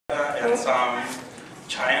and some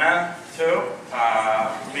China too.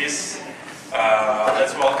 Please,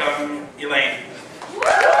 let's welcome Elaine.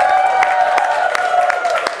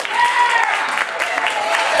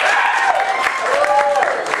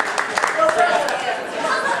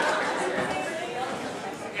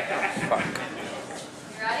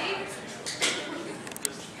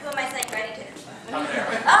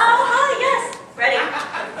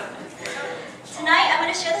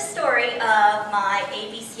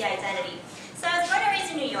 Identity. So I was born and raised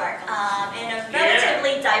in New York in a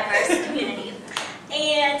relatively diverse community,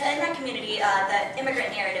 and in that community the immigrant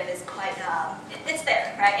narrative is quite, it's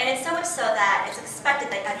there, right? And it's so much so that it's expected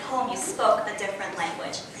that at home you spoke a different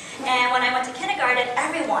language. And when I went to kindergarten,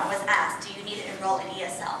 everyone was asked, do you need to enroll in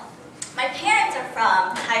ESL? My parents are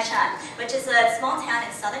from Taishan, which is a small town in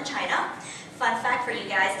southern China. Fun fact for you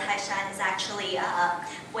guys, Taishan is actually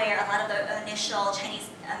where a lot of the initial Chinese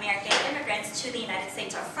American immigrants to the United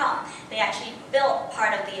States are from. They actually built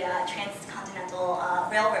part of the transcontinental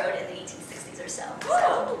railroad in the 1860s or so.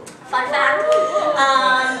 So, fun fact.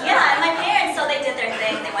 Yeah, and my parents, so they did their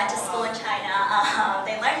thing. They went to school in China.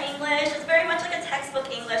 They learned English. It's very much like a textbook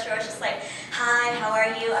English, where it's just like, hi, how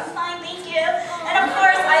are you? I'm fine, thank you. And of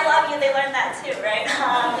course, I love you. They learned that too, right?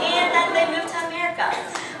 And then they moved to America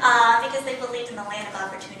because they believed in the land of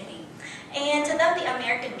opportunity. And to them, the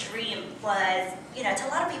American dream was, you know, to a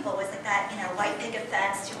lot of people, was like that, you know, white picket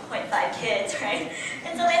fence, 2.5 kids, right?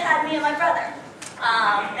 And so they had me and my brother.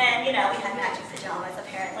 And, you know, we had matching pajamas,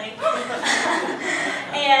 apparently.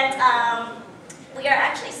 And we are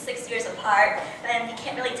actually 6 years apart, and you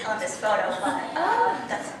can't really tell in this photo, but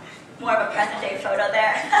that's more of a present-day photo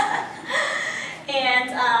there.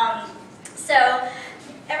 And so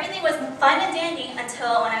everything was fine and dandy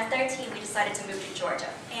until when I was 13, we decided to move to Georgia.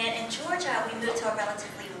 And in Georgia, we moved to a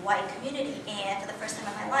relatively white community, and for the first time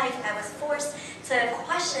in my life, I was forced to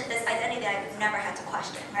question this identity that I've never had to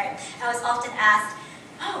question, right? I was often asked,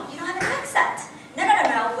 oh, you don't have an accent. No,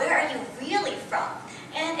 where are you really from?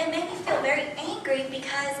 And it made me feel very angry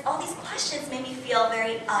because all these questions made me feel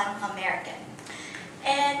very un-American.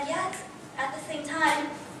 And yet, at the same time,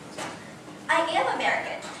 I am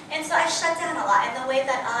American. And so I shut down a lot in the way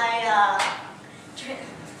that I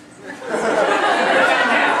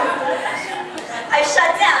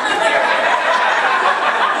shut down.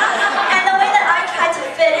 And the way that I tried to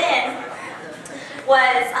fit in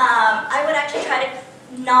was I would actually try to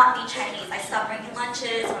not be Chinese. I stopped bringing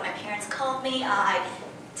lunches when my parents called me. I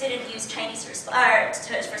didn't use Chinese to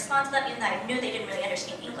respond to them, even though I knew they didn't really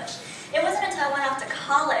understand English. It wasn't until I went off to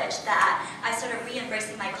college that I started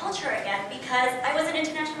re-embracing my culture again, because I was an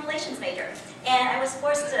international relations major, and I was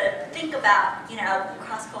forced to think about, you know,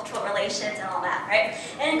 cross-cultural relations and all that, right?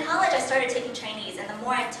 And in college, I started taking Chinese, and the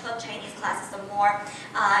more I took Chinese classes, the more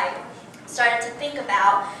I started to think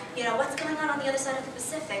about, you know, what's going on the other side of the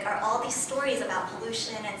Pacific? Are all these stories about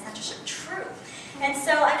pollution and censorship true? And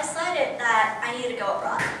so I decided that I needed to go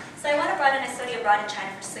abroad. So I went abroad and I studied abroad in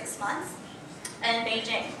China for 6 months, in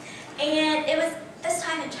Beijing. And it was this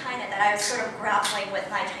time in China that I was sort of grappling with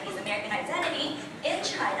my Chinese American identity in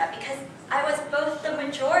China, because I was both the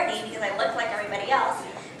majority because I looked like everybody else,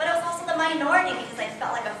 but I was also the minority because I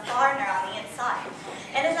felt like a foreigner on the inside.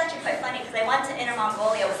 And it's actually quite funny because I went to Inner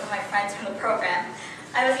Mongolia with some of my friends from the program.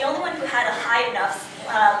 I was the only one who had a high enough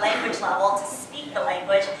language level to speak the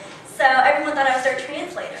language, so everyone thought I was their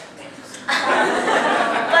translator.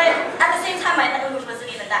 But at the same time, my language wasn't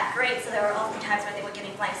even that great, so there were often times where they would give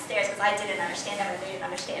me blank stares because I didn't understand them and they didn't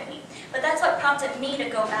understand me. But that's what prompted me to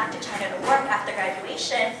go back to China to work after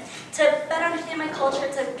graduation, to better understand my culture,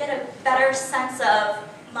 to get a better sense of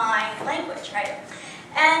my language, right?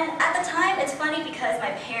 And at the time, it's funny because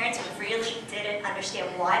my parents really didn't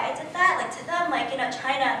understand why I did that. Like, to them, like, you know,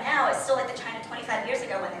 China now is still like the China 25 years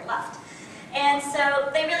ago when they left. And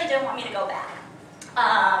so they really didn't want me to go back.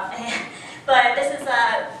 But this is,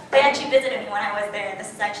 they actually visited me when I was there, and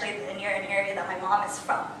this is actually near an area that my mom is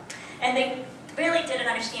from. And they really didn't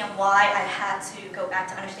understand why I had to go back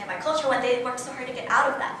to understand my culture when they worked so hard to get out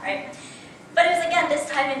of that, right? But it was, again, this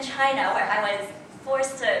time in China where I was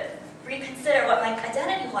forced to reconsider what my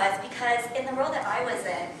identity was, because in the world that I was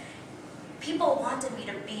in, people wanted me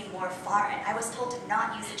to be more foreign. I was told to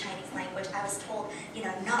not use the Chinese language. I was told, you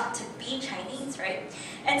know, not to be Chinese, right?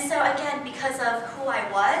 And so again, because of who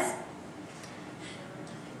I was,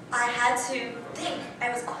 I had to think. I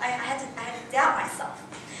had to doubt myself.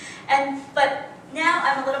 But now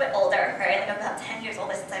I'm a little bit older, right? Like, I'm about 10 years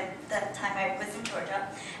older since the time I was in Georgia.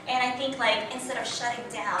 And I think, like, instead of shutting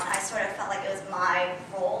down, I sort of felt like it was my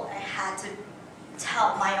role. I had to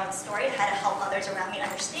tell my own story. I had to help others around me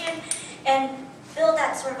understand. And build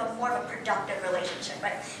that sort of a more of a productive relationship,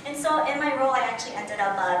 right? And so in my role, I actually ended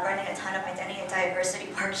up running a ton of identity and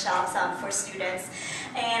diversity workshops for students.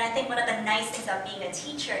 And I think one of the nice things about being a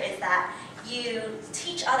teacher is that you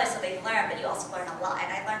teach others so they learn, but you also learn a lot.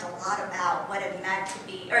 And I learned a lot about what it meant to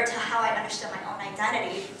be, or to how I understood my own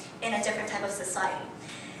identity in a different type of society.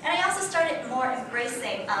 And I also started more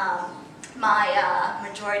embracing my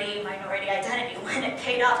majority-minority identity. When it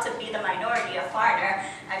paid off to be the minority, a foreigner,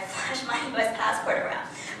 I flashed my US passport around.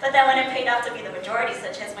 But then when it paid off to be the majority,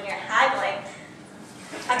 such as when you're haggling,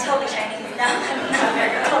 I'm totally Chinese. No, I'm not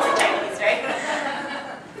American, I'm totally Chinese, right?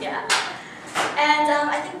 Yeah. And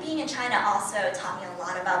I think being in China also taught me a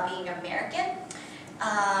lot about being American.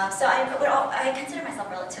 So I consider myself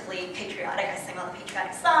relatively patriotic. I sing all the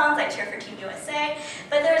patriotic songs, I cheer for Team USA.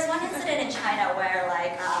 But there was one incident in China where I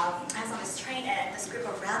was on this train and this group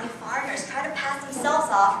of rowdy foreigners tried to pass themselves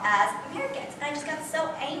off as Americans. And I just got so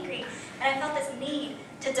angry and I felt this need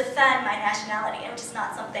to defend my nationality, which is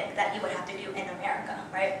not something that you would have to do in America,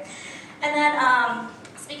 right? And then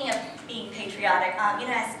speaking of being patriotic,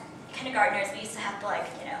 as kindergartners, we used to have to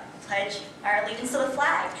pledge our allegiance to the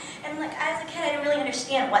flag. And as a kid, I didn't really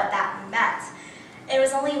understand what that meant. It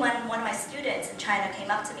was only when one of my students in China came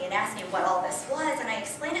up to me and asked me what all this was, and I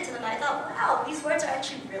explained it to them, and I thought, wow, these words are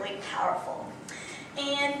actually really powerful.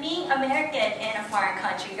 And being American in a foreign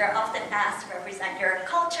country, you're often asked to represent your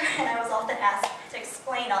culture, and I was often asked to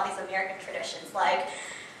explain all these American traditions, like,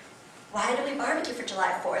 why do we barbecue for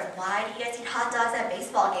July 4th? Why do you guys eat hot dogs at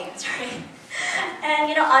baseball games, right?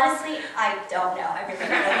 And honestly, I don't know. I really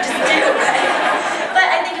just do, right? But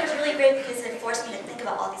I think it was really great because it forced me to think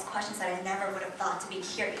about all these questions that I never would have thought to be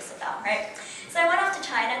curious about, right? So I went off to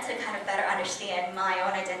China to kind of better understand my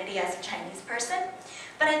own identity as a Chinese person.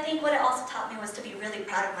 But I think what it also taught me was to be really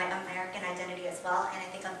proud of my American identity as well. And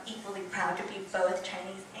I think I'm equally proud to be both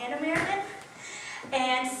Chinese and American.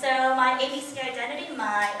 And so my ABC identity,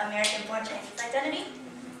 my American-born Chinese identity,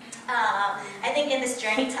 I think in this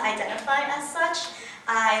journey to identify as such,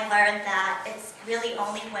 I learned that it's really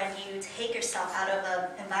only when you take yourself out of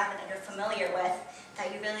an environment that you're familiar with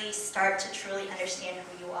that you really start to truly understand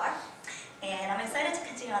who you are. And I'm excited to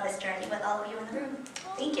continue on this journey with all of you in the room.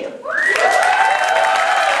 Thank you.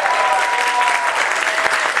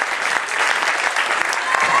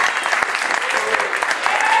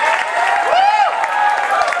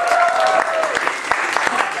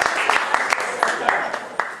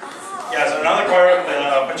 Another part of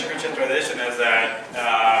the Pachacucha tradition is that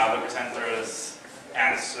the presenters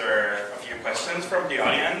answer a few questions from the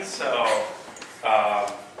audience. So,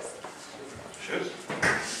 shoot.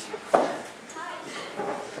 So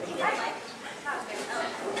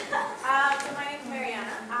my name is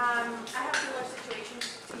Mariana. I have similar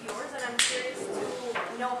situations to yours, and I'm curious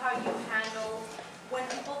to know how you handle when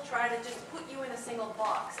people try to just put you in a single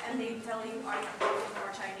box and they tell you, are you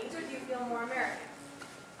more Chinese or do you feel more American?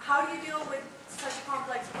 How do you deal with such a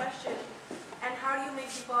complex question, and how do you make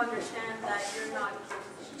people understand that you're not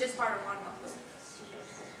just part of one country?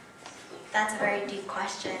 That's a very deep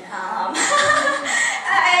question. I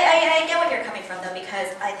get what you're coming from, though,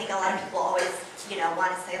 because I think a lot of people always,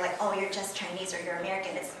 want to say, like, oh, you're just Chinese or you're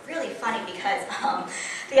American. It's really funny because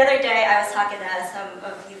the other day I was talking to some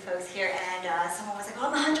of you folks here, and someone was like,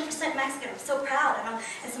 oh, I'm 100% Mexican, I'm so proud.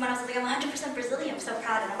 And someone else was like, I'm 100% Brazilian, I'm so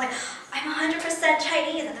proud. And I'm like, I'm 100%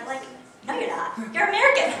 Chinese. And they're like, no, you're not. You're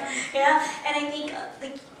American. And I think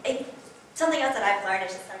something else that I've learned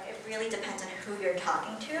is just it really depends on who you're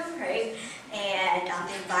talking to, right? And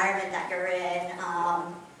the environment that you're in.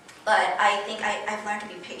 But I think I've learned to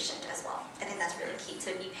be patient as well. I think that's really key,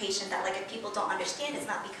 to be patient, that if people don't understand, it's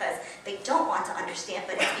not because they don't want to understand,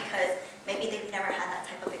 but it's because maybe they've never had that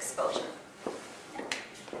type of exposure. Yeah.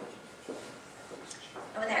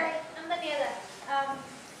 Over there. Hi, I'm Daniela.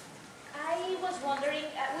 I was wondering,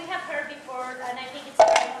 we have heard before, and I think it's a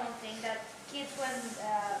very common thing, that kids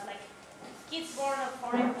kids born of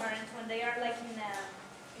foreign parents, when they are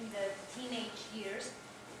in the teenage years,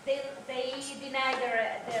 they deny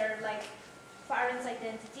their parents'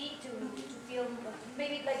 identity to feel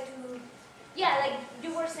maybe like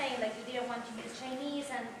you were saying, you didn't want to use Chinese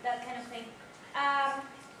and that kind of thing.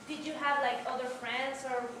 Did you have other friends,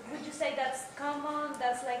 or would you say that's common?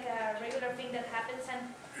 That's a regular thing that happens, and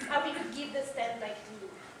how do you give the step to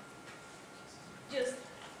just,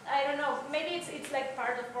 I don't know, maybe it's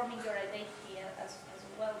part of forming your identity as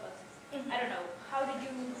well, but I don't know. How did you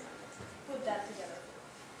put that together?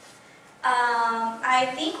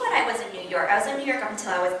 I think when I was in New York, I was in New York up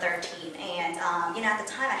until I was 13, and at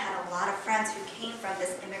the time I had a lot of friends who came from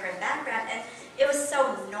this immigrant background, and it was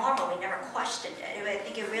so normal. We never questioned it. I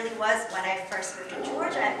think it really was when I first moved to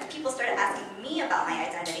Georgia and people started asking me about my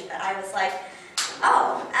identity that I was like,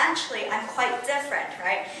 oh, actually, I'm quite different,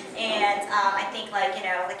 right? And I think, like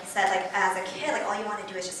you said, like as a kid, like all you want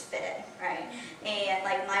to do is just fit in, right? And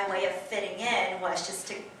like my way of fitting in was just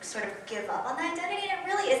to sort of give up on the identity. And it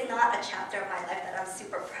really is not a chapter of my life that I'm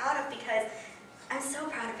super proud of because I'm so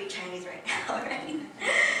proud to be Chinese right now, right?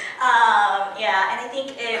 Yeah, and I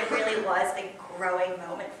think it really was a growing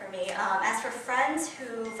moment for me. As for friends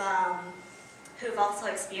who've also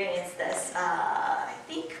experienced this, I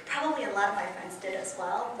think probably a lot of my friends did as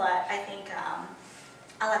well, but I think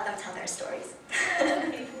I'll let them tell their stories.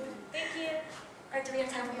 Okay. Thank you. Or do we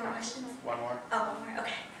have time for more questions? One more. Oh, one more,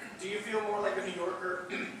 okay. Do you feel more like a New Yorker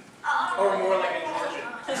Oh. or more like a Georgian?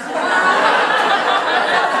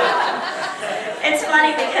 It's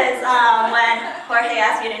funny because when Jorge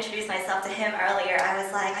asked me to introduce myself to him earlier, I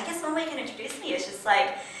was like, I guess one way you can introduce me is just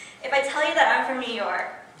like, if I tell you that I'm from New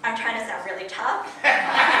York, I'm trying to sound really tough. If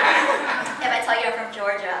I tell you I'm from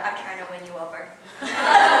Georgia, I'm trying to win you over.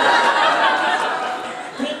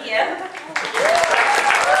 Thank you.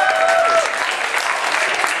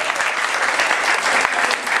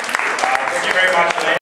 Thank you very much.